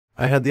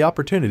I had the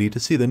opportunity to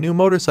see the new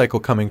motorcycle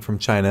coming from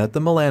China at the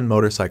Milan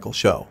Motorcycle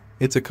Show.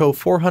 It's a Kove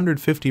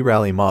 450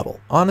 Rally model.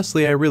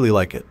 Honestly, I really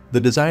like it. The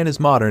design is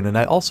modern and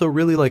I also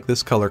really like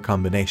this color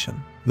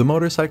combination. The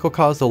motorcycle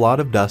caused a lot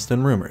of dust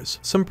and rumors.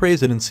 Some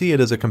praise it and see it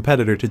as a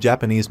competitor to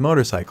Japanese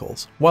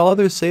motorcycles, while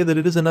others say that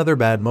it is another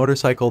bad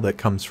motorcycle that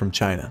comes from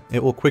China.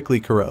 It will quickly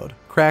corrode,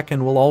 crack,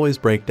 and will always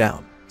break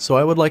down. So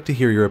I would like to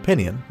hear your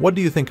opinion. What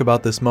do you think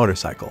about this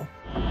motorcycle?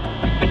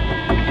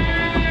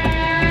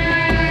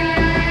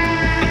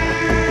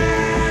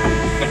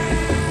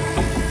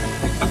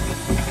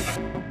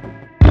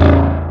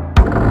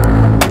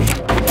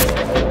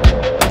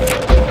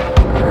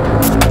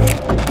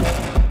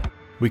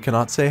 We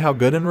cannot say how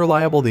good and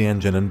reliable the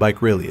engine and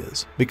bike really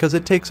is, because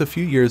it takes a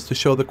few years to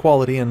show the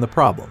quality and the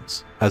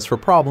problems. As for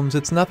problems,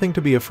 it's nothing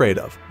to be afraid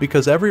of,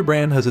 because every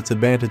brand has its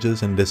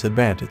advantages and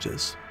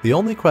disadvantages. The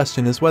only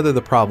question is whether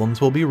the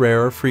problems will be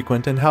rare or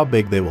frequent and how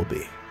big they will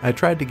be. I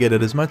tried to get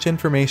as much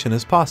information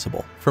as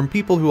possible from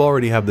people who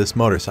already have this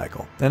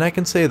motorcycle, and I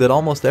can say that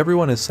almost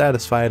everyone is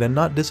satisfied and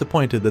not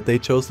disappointed that they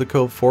chose the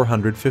Kove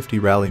 450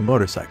 Rally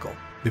motorcycle.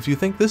 If you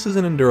think this is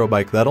an enduro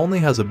bike that only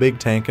has a big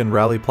tank and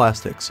rally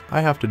plastics,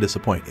 I have to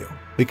disappoint you,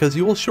 because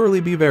you will surely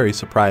be very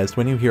surprised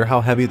when you hear how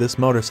heavy this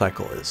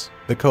motorcycle is.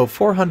 The Kove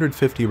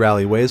 450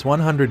 Rally weighs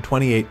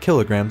 128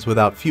 kilograms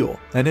without fuel,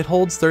 and it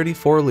holds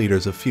 34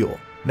 liters of fuel.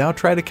 Now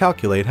try to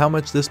calculate how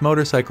much this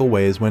motorcycle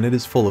weighs when it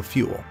is full of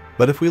fuel.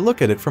 But if we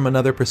look at it from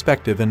another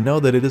perspective and know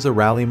that it is a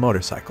rally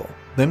motorcycle,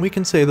 then we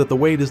can say that the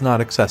weight is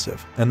not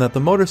excessive, and that the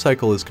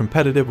motorcycle is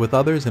competitive with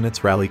others in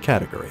its rally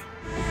category.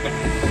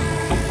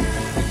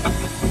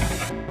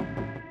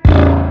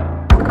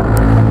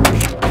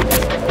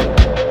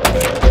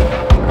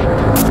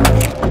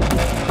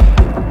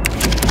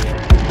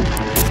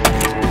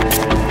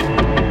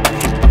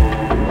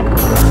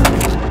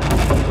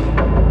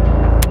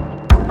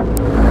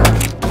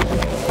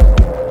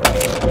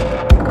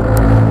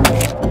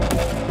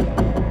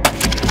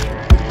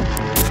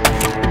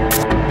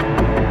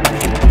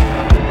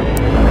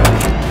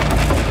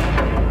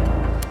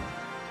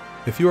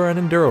 If you are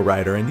an enduro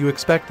rider and you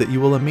expect that you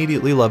will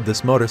immediately love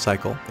this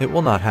motorcycle, it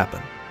will not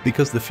happen,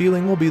 because the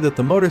feeling will be that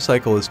the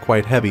motorcycle is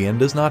quite heavy and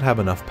does not have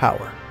enough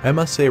power. I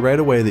must say right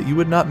away that you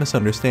would not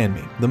misunderstand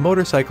me. The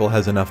motorcycle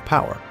has enough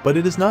power, but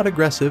it is not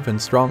aggressive and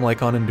strong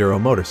like on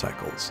enduro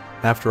motorcycles.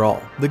 After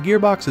all, the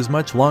gearbox is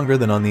much longer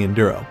than on the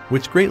enduro,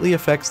 which greatly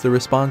affects the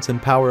response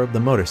and power of the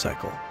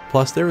motorcycle.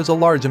 Plus, there is a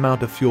large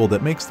amount of fuel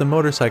that makes the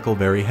motorcycle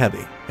very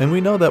heavy, and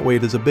we know that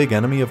weight is a big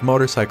enemy of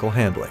motorcycle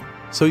handling.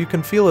 So you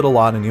can feel it a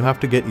lot and you have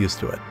to get used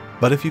to it.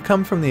 But if you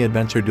come from the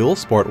adventure dual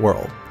sport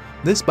world,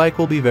 this bike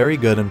will be very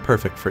good and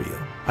perfect for you.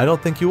 I don't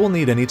think you will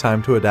need any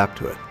time to adapt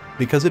to it,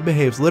 because it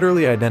behaves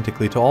literally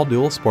identically to all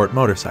dual sport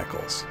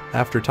motorcycles.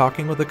 After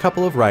talking with a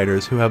couple of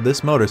riders who have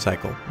this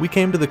motorcycle, we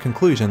came to the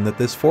conclusion that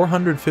this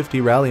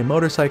 450 Rally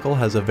motorcycle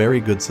has a very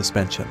good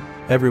suspension.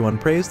 Everyone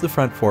praised the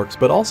front forks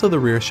but also the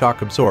rear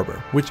shock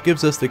absorber, which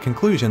gives us the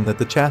conclusion that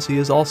the chassis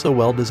is also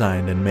well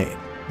designed and made,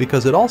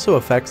 because it also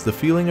affects the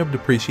feeling of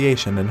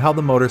depreciation and how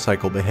the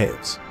motorcycle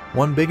behaves.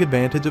 One big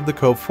advantage of the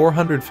Kove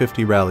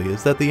 450 Rally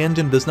is that the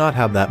engine does not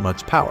have that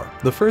much power.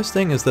 The first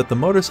thing is that the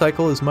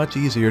motorcycle is much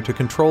easier to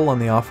control on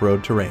the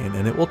off-road terrain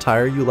and it will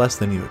tire you less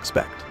than you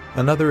expect.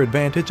 Another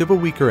advantage of a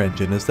weaker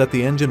engine is that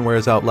the engine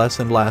wears out less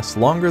and lasts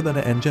longer than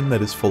an engine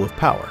that is full of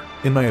power.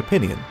 In my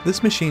opinion,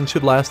 this machine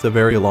should last a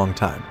very long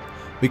time,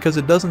 because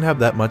it doesn't have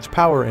that much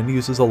power and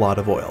uses a lot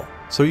of oil.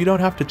 So you don't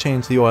have to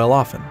change the oil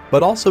often,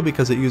 but also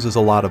because it uses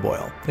a lot of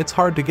oil, it's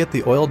hard to get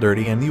the oil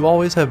dirty and you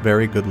always have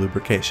very good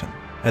lubrication.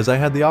 As I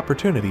had the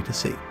opportunity to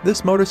see,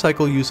 this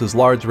motorcycle uses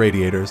large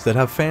radiators that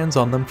have fans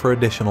on them for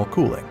additional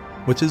cooling,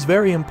 which is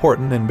very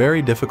important in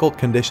very difficult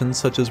conditions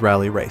such as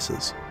rally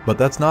races. But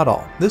that's not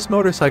all. This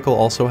motorcycle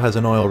also has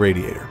an oil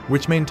radiator,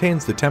 which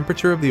maintains the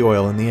temperature of the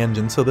oil in the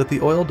engine so that the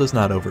oil does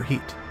not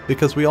overheat,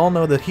 because we all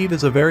know that heat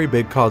is a very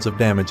big cause of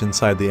damage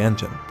inside the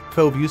engine.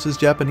 Kove uses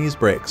Japanese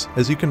brakes,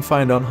 as you can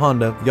find on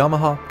Honda,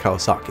 Yamaha,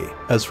 Kawasaki.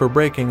 As for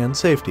braking and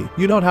safety,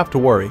 you don't have to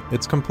worry,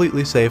 it's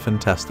completely safe and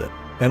tested.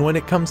 And when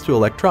it comes to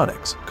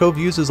electronics, Kove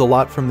uses a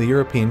lot from the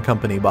European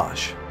company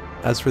Bosch.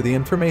 As for the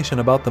information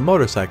about the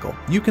motorcycle,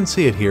 you can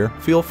see it here.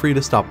 Feel free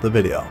to stop the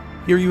video.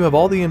 Here you have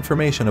all the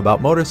information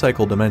about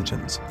motorcycle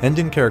dimensions,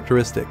 engine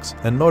characteristics,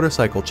 and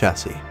motorcycle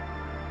chassis.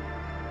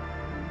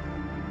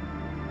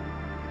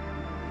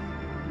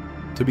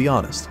 To be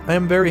honest, I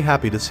am very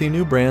happy to see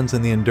new brands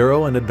in the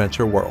enduro and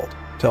adventure world.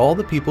 To all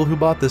the people who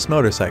bought this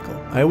motorcycle,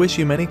 I wish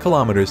you many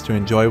kilometers to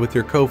enjoy with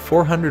your Kove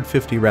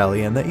 450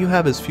 Rally and that you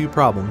have as few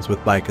problems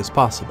with bike as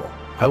possible.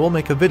 I will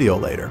make a video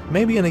later,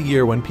 maybe in a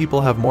year when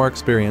people have more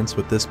experience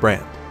with this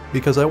brand,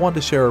 because I want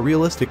to share a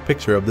realistic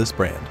picture of this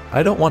brand.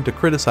 I don't want to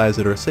criticize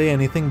it or say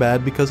anything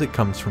bad because it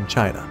comes from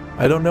China.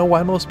 I don't know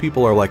why most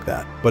people are like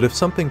that, but if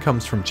something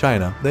comes from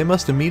China, they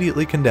must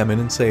immediately condemn it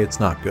and say it's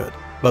not good.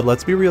 But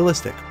let's be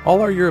realistic, all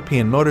our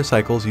European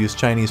motorcycles use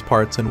Chinese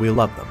parts and we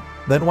love them.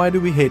 Then why do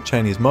we hate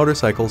Chinese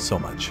motorcycles so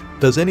much?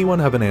 Does anyone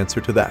have an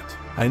answer to that?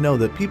 I know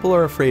that people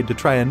are afraid to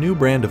try a new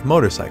brand of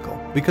motorcycle,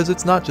 because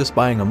it's not just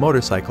buying a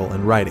motorcycle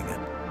and riding it.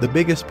 The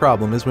biggest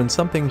problem is when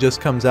something just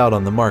comes out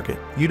on the market,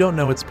 you don't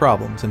know its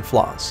problems and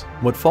flaws.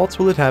 What faults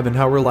will it have and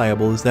how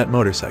reliable is that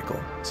motorcycle?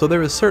 So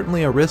there is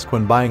certainly a risk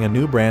when buying a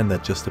new brand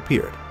that just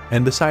appeared.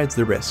 And besides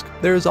the risk,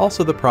 there is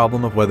also the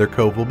problem of whether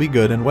Kove will be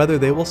good and whether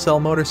they will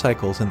sell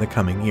motorcycles in the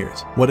coming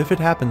years. What if it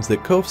happens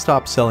that Kove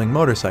stops selling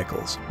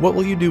motorcycles? What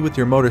will you do with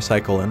your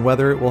motorcycle and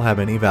whether it will have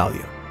any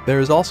value? There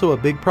is also a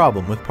big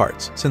problem with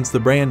parts. Since the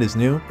brand is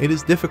new, it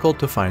is difficult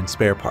to find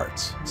spare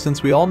parts.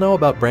 Since we all know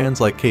about brands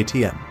like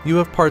KTM, you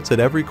have parts at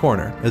every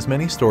corner, as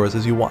many stores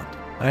as you want.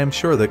 I am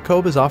sure that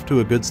Kove is off to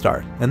a good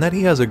start, and that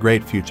he has a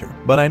great future.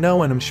 But I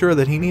know and am sure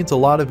that he needs a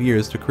lot of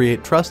years to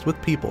create trust with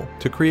people,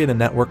 to create a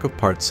network of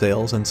parts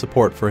sales and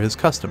support for his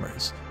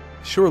customers.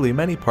 Surely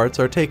many parts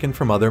are taken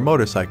from other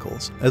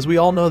motorcycles, as we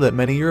all know that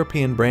many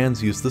European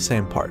brands use the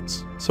same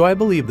parts. So I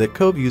believe that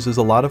Kove uses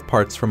a lot of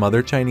parts from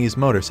other Chinese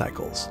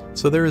motorcycles.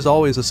 So there is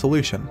always a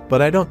solution,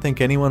 but I don't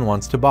think anyone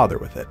wants to bother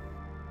with it.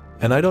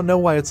 And I don't know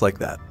why it's like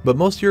that, but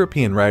most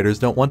European riders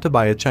don't want to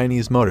buy a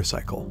Chinese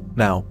motorcycle.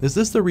 Now, is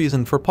this the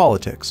reason for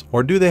politics,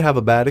 or do they have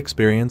a bad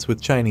experience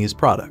with Chinese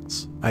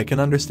products? I can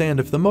understand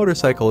if the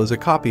motorcycle is a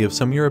copy of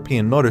some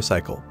European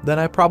motorcycle, then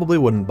I probably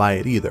wouldn't buy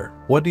it either.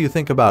 What do you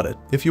think about it?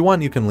 If you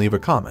want, you can leave a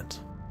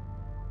comment.